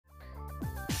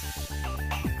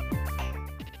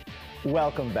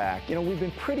Welcome back. We've been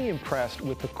pretty impressed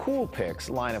with the Coolpix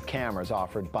line of cameras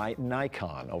offered by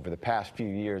Nikon. Over the past few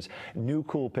years, new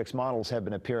Coolpix models have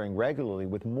been appearing regularly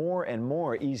with more and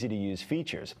more easy-to-use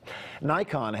features.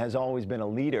 Nikon has always been a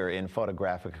leader in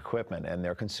photographic equipment, and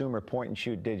their consumer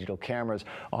point-and-shoot digital cameras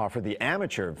offer the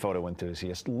amateur photo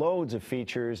enthusiast loads of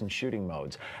features and shooting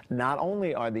modes. Not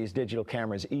only are these digital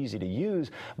cameras easy to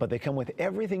use, but they come with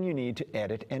everything you need to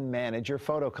edit and manage your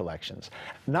photo collections.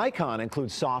 Nikon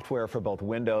includes software for both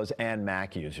Windows and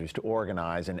Mac users to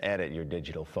organize and edit your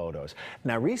digital photos.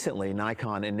 Now, recently,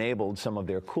 Nikon enabled some of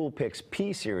their Coolpix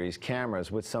P-Series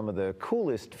cameras with some of the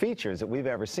coolest features that we've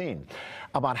ever seen.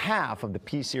 About half of the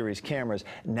P-Series cameras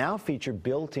now feature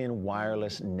built-in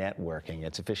wireless networking.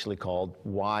 It's officially called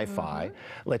Wi-Fi.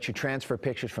 Lets you transfer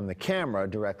pictures from the camera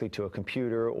directly to a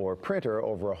computer or printer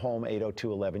over a home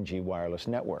 802.11g wireless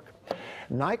network.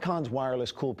 Nikon's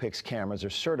wireless Coolpix cameras are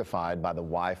certified by the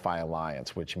Wi-Fi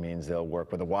Alliance, which means they'll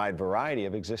work with a wide variety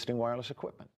of existing wireless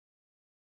equipment.